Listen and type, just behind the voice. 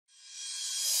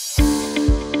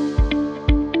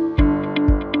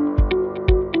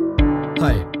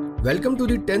Welcome to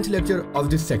the 10th lecture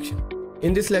of this section.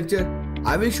 In this lecture,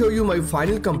 I will show you my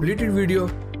final completed video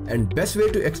and best way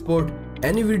to export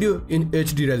any video in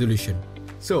HD resolution.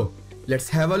 So, let's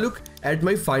have a look at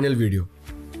my final video.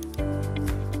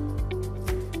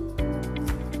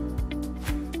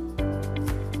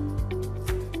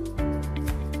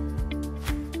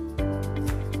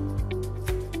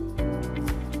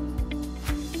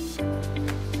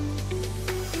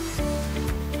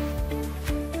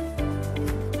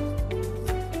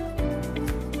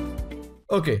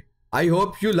 Okay, I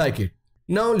hope you like it.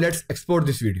 Now let's export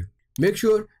this video. Make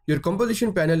sure your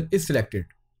composition panel is selected.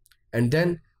 And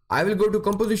then I will go to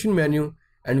composition menu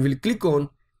and will click on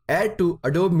add to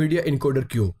Adobe Media Encoder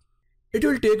cube. It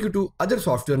will take you to other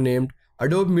software named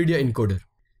Adobe Media Encoder.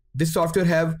 This software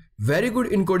have very good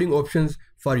encoding options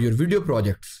for your video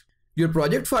projects. Your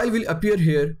project file will appear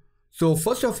here. So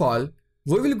first of all,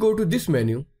 we will go to this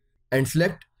menu and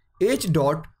select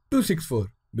H.264.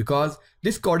 because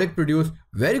this codec produce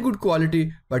very good quality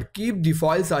but keep the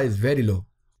file size very low.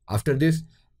 After this,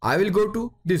 I will go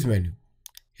to this menu.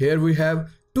 Here we have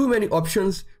too many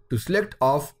options to select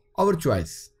of our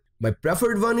choice. My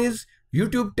preferred one is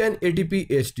YouTube 1080p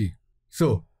HD.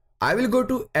 So I will go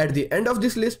to at the end of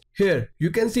this list. Here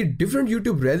you can see different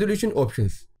YouTube resolution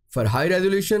options. For high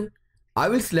resolution, I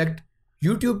will select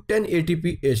YouTube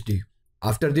 1080p HD.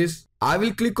 After this, I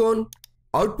will click on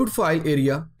output file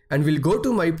area and will go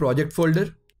to my project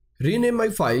folder, rename my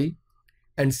file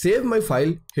and save my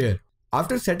file here.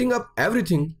 After setting up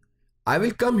everything, I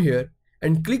will come here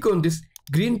and click on this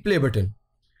green play button,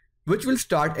 which will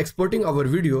start exporting our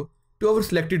video to our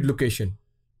selected location.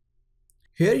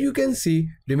 Here you can see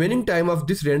remaining time of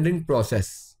this rendering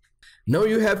process. Now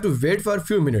you have to wait for a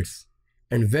few minutes,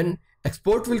 and when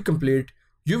export will complete,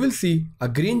 you will see a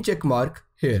green check mark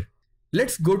here.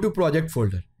 Let's go to project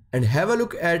folder and have a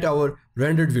look at our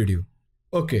rendered video.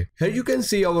 Okay, here you can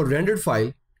see our rendered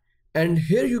file, and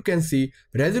here you can see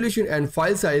resolution and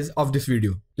file size of this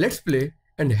video. Let's play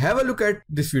and have a look at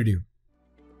this video.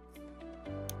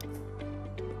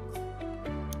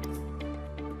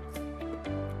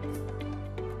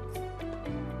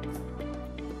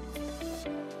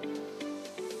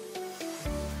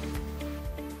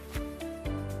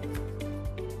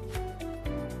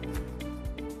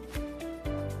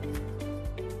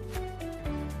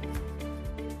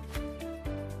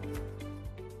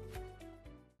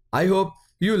 I hope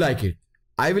you like it.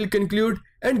 I will conclude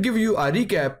and give you a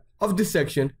recap of this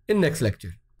section in next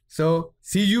lecture. So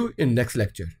see you in next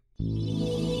lecture.